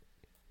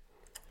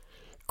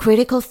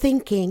Critical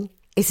thinking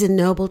is a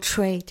noble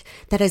trait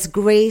that has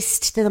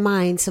graced the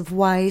minds of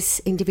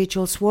wise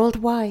individuals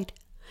worldwide.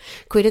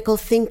 Critical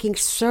thinking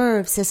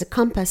serves as a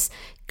compass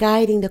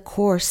guiding the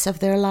course of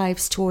their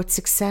lives towards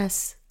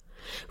success.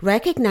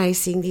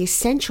 Recognizing the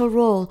essential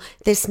role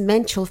this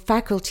mental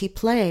faculty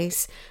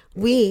plays,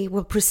 we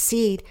will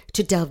proceed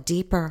to delve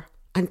deeper,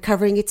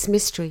 uncovering its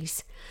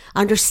mysteries,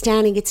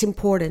 understanding its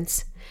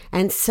importance,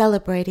 and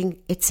celebrating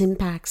its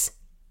impacts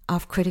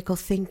of critical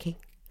thinking.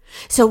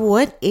 So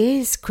what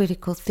is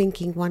critical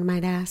thinking, one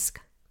might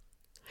ask?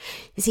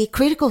 You see,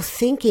 critical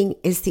thinking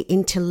is the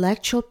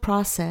intellectual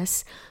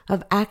process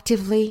of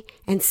actively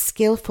and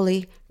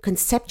skillfully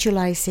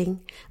conceptualizing,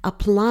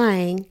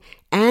 applying,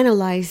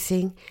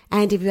 analyzing,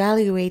 and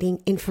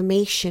evaluating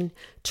information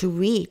to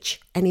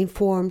reach an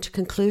informed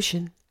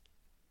conclusion.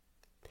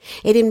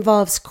 It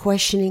involves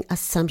questioning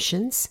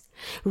assumptions,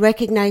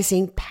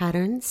 recognizing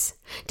patterns,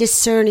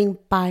 discerning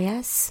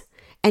bias,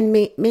 and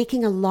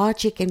making a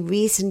logic and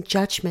reasoned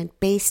judgment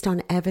based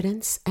on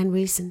evidence and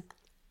reason.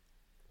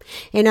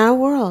 In our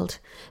world,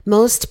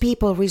 most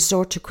people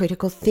resort to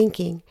critical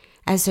thinking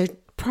as their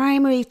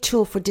primary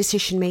tool for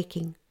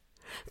decision-making,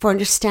 for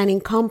understanding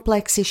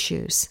complex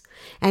issues,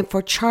 and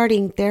for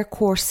charting their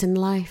course in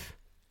life.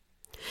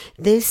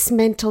 This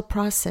mental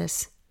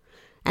process,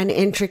 an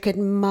intricate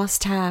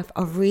must-have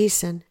of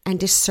reason and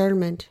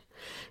discernment,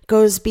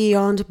 goes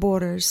beyond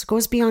borders,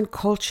 goes beyond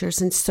cultures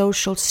and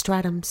social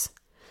stratums,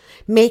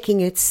 making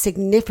its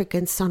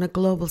significance on a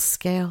global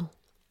scale.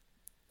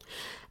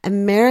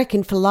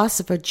 American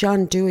philosopher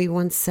John Dewey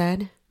once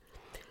said,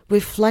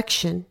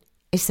 "Reflection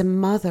is the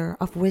mother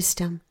of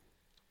wisdom."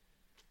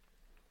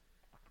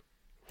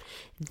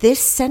 This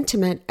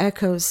sentiment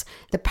echoes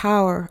the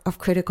power of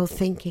critical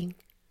thinking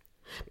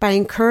by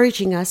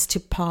encouraging us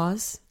to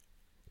pause,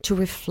 to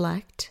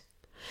reflect,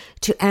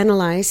 to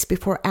analyze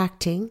before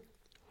acting.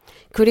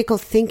 Critical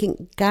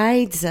thinking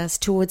guides us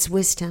towards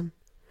wisdom.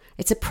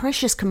 It's a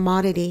precious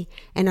commodity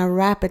in our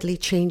rapidly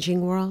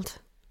changing world.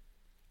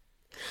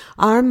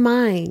 Our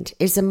mind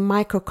is a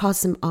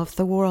microcosm of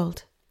the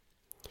world.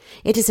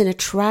 It is an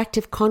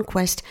attractive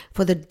conquest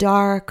for the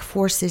dark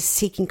forces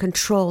seeking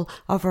control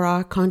over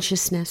our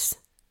consciousness.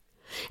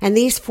 And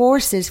these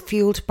forces,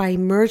 fueled by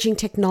emerging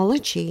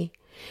technology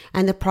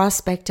and the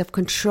prospect of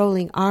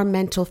controlling our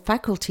mental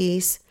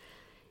faculties,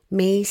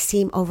 may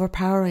seem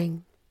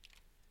overpowering.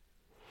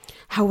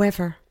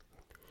 However,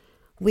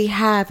 we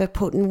have a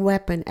potent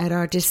weapon at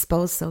our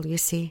disposal, you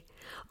see,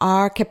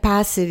 our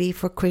capacity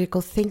for critical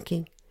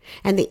thinking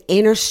and the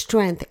inner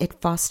strength it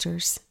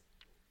fosters.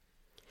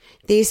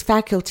 These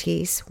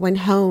faculties, when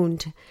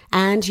honed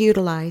and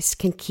utilized,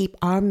 can keep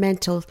our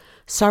mental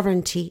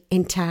sovereignty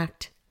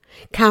intact,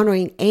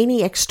 countering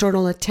any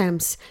external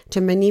attempts to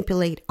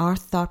manipulate our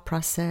thought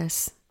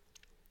process.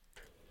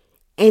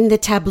 In the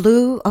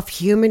tableau of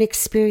human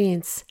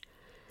experience,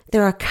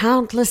 there are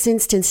countless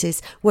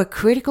instances where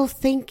critical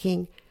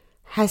thinking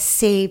has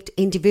saved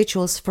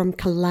individuals from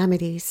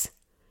calamities.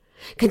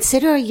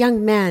 Consider a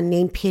young man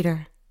named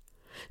Peter,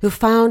 who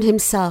found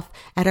himself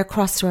at a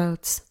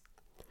crossroads.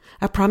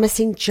 A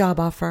promising job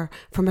offer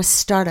from a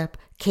startup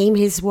came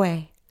his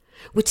way,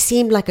 which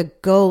seemed like a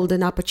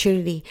golden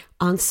opportunity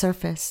on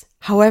surface.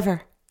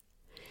 However,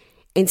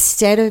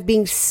 instead of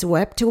being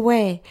swept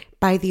away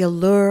by the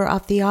allure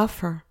of the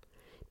offer,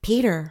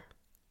 Peter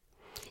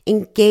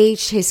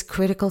engaged his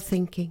critical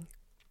thinking.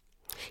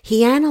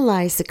 He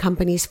analyzed the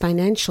company's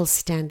financial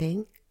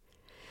standing,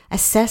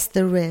 assessed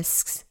the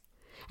risks,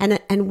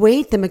 and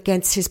weighed them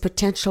against his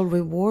potential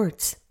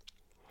rewards.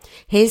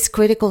 His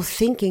critical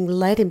thinking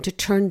led him to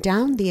turn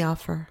down the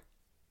offer.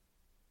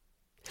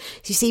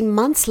 You see,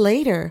 months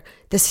later,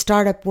 the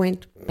startup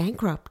went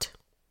bankrupt.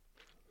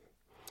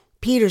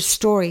 Peter's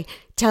story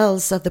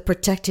tells of the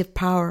protective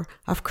power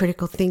of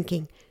critical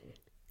thinking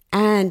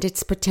and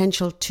its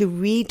potential to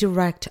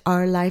redirect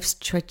our life's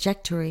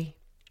trajectory.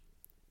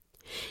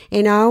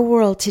 In our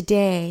world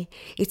today,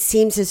 it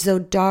seems as though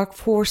dark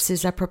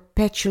forces are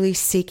perpetually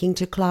seeking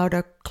to cloud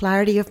our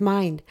clarity of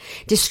mind,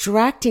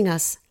 distracting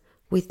us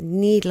with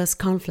needless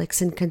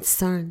conflicts and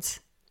concerns.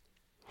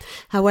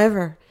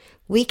 However,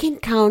 we can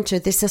counter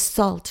this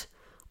assault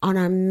on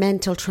our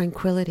mental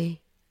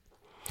tranquility.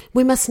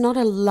 We must not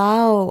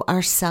allow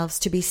ourselves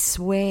to be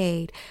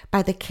swayed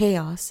by the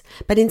chaos,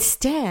 but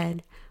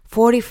instead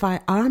fortify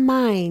our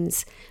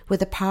minds with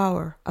the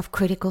power of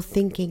critical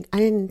thinking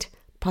and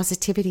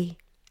positivity.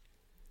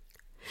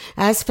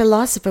 As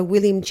philosopher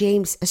William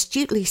James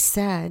astutely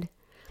said,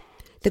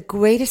 the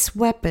greatest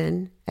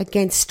weapon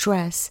against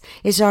stress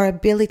is our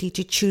ability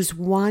to choose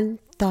one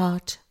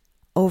thought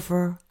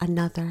over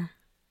another.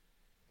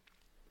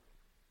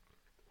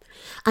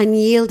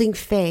 Unyielding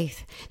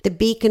faith, the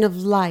beacon of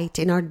light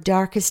in our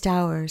darkest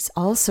hours,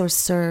 also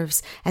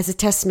serves as a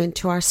testament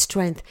to our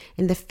strength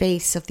in the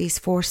face of these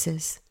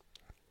forces.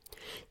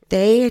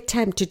 They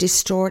attempt to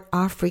distort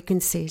our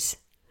frequencies,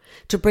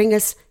 to bring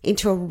us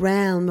into a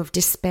realm of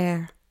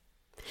despair.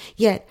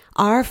 Yet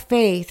our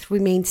faith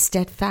remains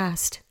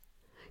steadfast,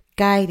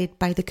 guided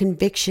by the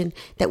conviction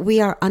that we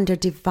are under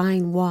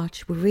divine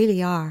watch. We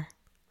really are.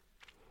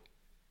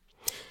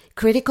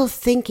 Critical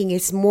thinking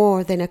is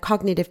more than a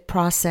cognitive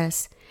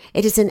process.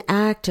 It is an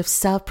act of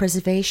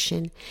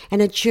self-preservation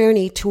and a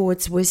journey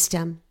towards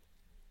wisdom.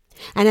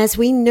 And as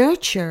we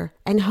nurture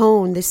and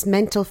hone this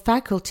mental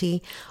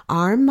faculty,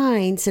 our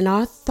minds and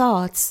our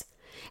thoughts,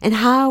 and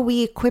how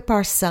we equip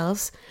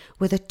ourselves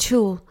with a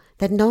tool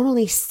that not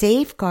only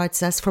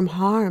safeguards us from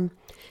harm,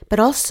 but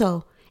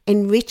also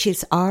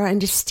enriches our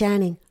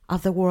understanding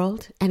of the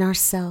world and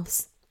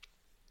ourselves.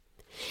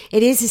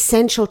 It is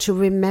essential to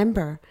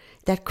remember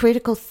that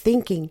critical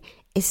thinking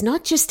is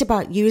not just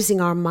about using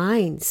our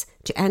minds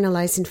to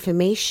analyze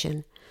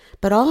information,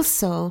 but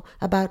also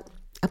about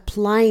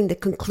applying the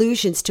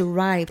conclusions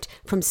derived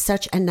from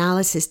such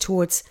analysis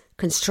towards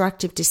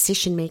constructive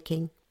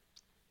decision-making.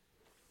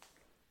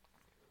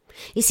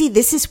 You see,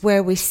 this is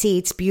where we see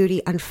its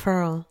beauty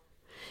unfurl.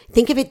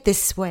 Think of it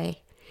this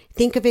way.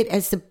 Think of it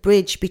as the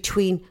bridge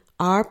between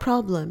our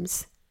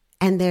problems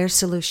and their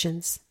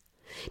solutions,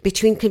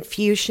 between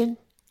confusion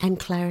and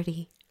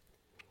clarity,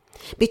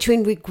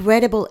 between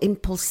regrettable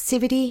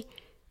impulsivity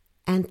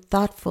and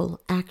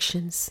thoughtful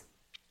actions.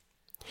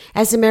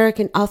 As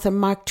American author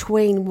Mark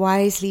Twain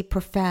wisely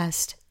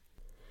professed,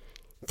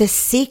 the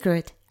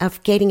secret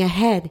of getting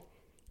ahead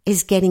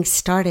is getting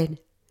started.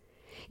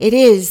 It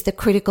is the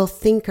critical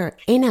thinker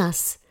in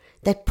us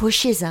that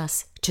pushes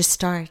us to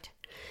start,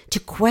 to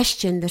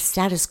question the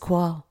status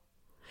quo,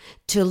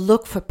 to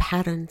look for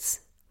patterns,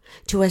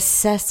 to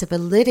assess the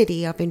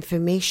validity of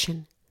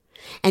information,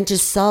 and to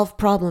solve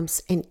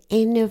problems in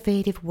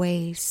innovative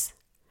ways.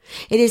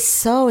 It is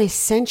so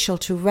essential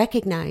to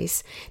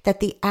recognize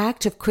that the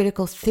act of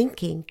critical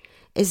thinking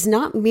is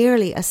not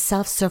merely a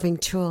self-serving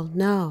tool.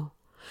 No.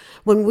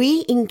 When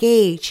we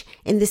engage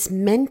in this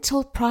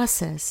mental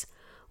process,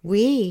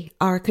 we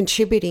are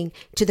contributing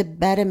to the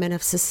betterment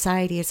of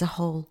society as a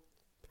whole.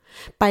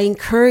 By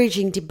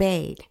encouraging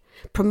debate,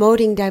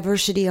 promoting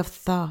diversity of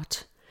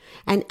thought,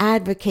 and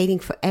advocating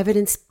for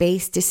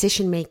evidence-based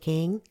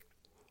decision-making,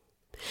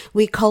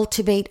 we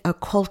cultivate a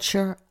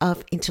culture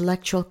of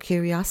intellectual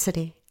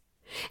curiosity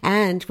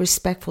and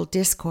respectful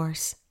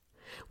discourse,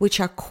 which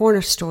are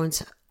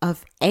cornerstones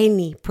of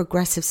any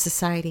progressive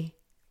society.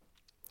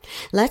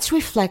 Let's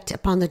reflect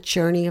upon the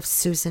journey of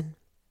Susan.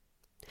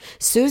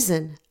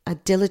 Susan, a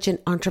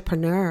diligent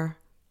entrepreneur,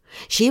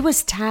 she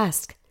was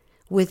tasked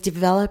with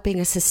developing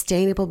a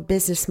sustainable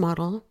business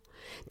model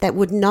that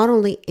would not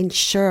only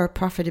ensure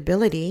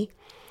profitability,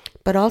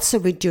 but also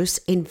reduce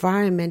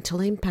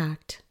environmental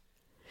impact.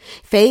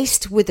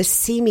 Faced with the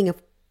seeming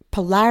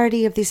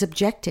polarity of these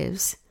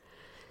objectives,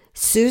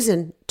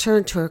 Susan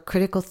turned to her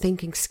critical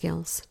thinking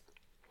skills.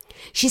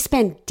 She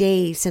spent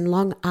days and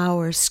long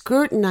hours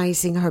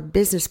scrutinizing her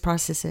business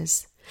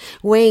processes,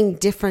 weighing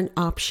different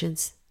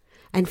options,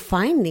 and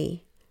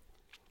finally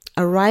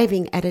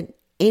arriving at an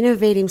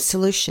innovative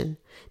solution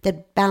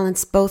that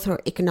balanced both her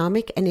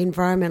economic and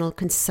environmental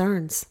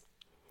concerns.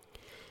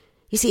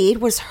 You see,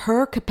 it was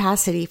her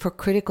capacity for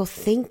critical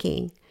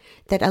thinking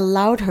that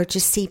allowed her to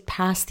see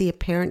past the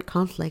apparent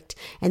conflict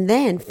and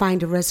then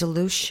find a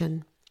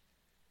resolution.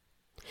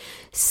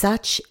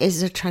 Such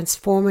is the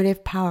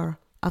transformative power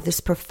of this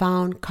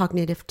profound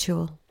cognitive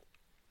tool.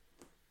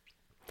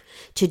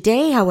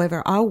 Today,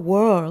 however, our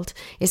world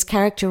is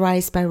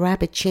characterized by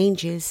rapid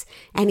changes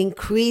and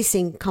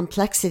increasing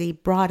complexity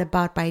brought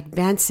about by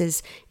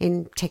advances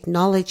in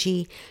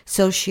technology,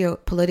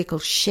 socio-political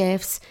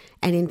shifts,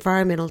 and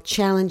environmental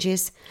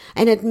challenges.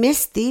 And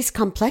amidst these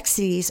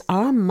complexities,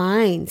 our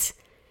minds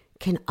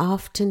can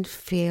often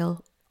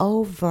feel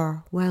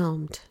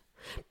overwhelmed,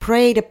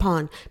 preyed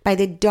upon by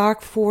the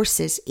dark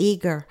forces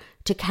eager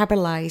to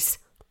capitalize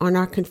on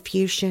our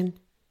confusion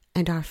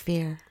and our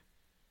fear.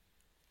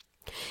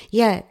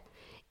 Yet,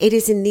 it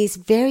is in these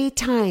very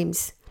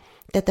times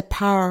that the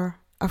power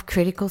of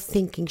critical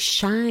thinking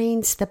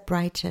shines the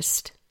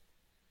brightest.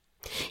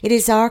 It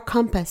is our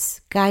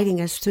compass guiding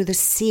us through the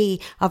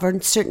sea of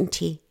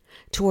uncertainty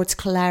towards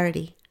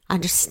clarity,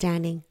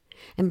 understanding,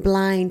 and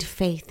blind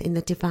faith in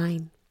the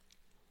divine.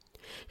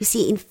 You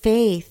see, in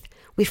faith,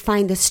 we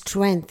find the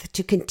strength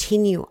to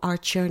continue our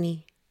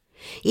journey,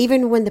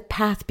 even when the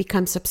path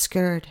becomes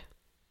obscured.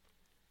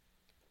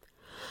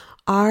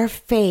 Our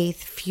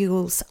faith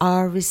fuels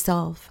our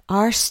resolve,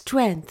 our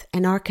strength,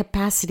 and our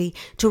capacity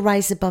to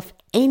rise above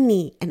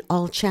any and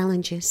all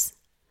challenges.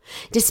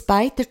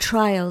 Despite the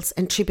trials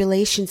and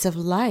tribulations of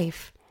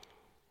life,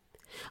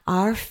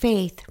 our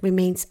faith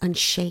remains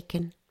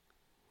unshaken.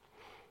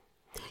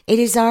 It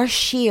is our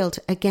shield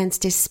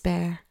against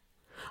despair,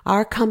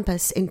 our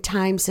compass in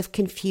times of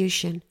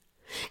confusion,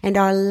 and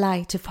our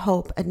light of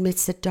hope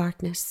amidst the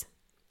darkness.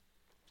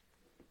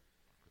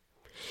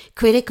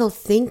 Critical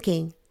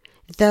thinking,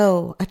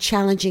 though a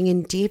challenging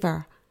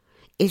endeavor,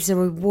 is a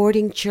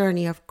rewarding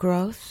journey of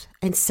growth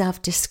and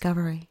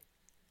self-discovery.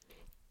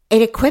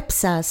 It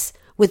equips us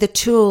with the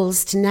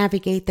tools to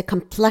navigate the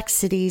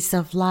complexities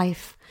of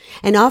life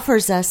and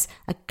offers us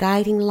a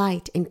guiding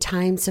light in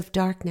times of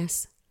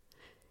darkness.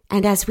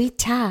 And as we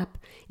tap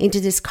into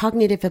this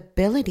cognitive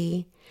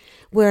ability,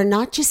 we're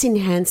not just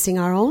enhancing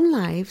our own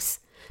lives,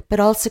 but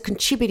also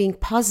contributing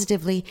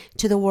positively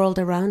to the world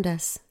around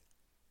us.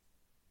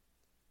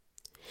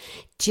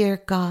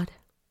 Dear God,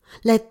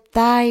 let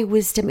thy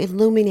wisdom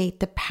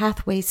illuminate the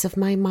pathways of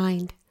my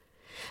mind,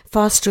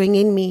 fostering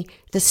in me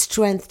the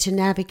strength to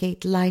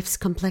navigate life's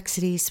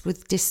complexities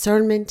with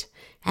discernment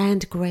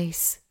and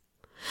grace.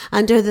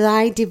 Under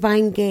thy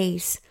divine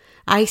gaze,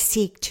 I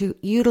seek to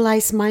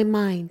utilize my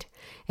mind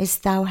as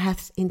thou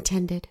hast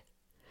intended,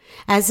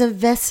 as a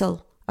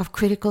vessel of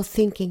critical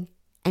thinking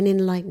and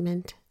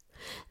enlightenment.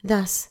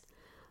 Thus,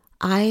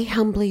 I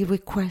humbly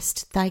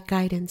request thy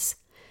guidance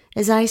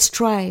as I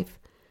strive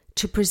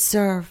to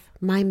preserve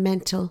my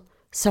mental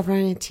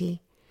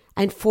sovereignty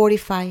and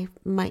fortify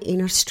my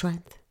inner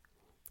strength.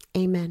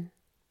 Amen.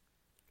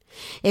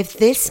 If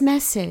this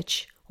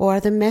message or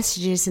other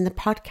messages in the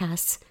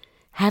podcasts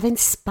have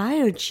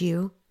inspired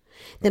you,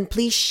 then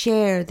please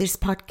share this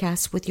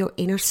podcast with your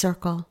inner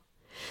circle,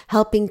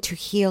 helping to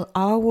heal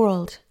our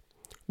world,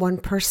 one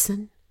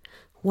person,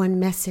 one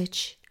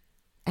message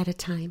at a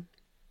time.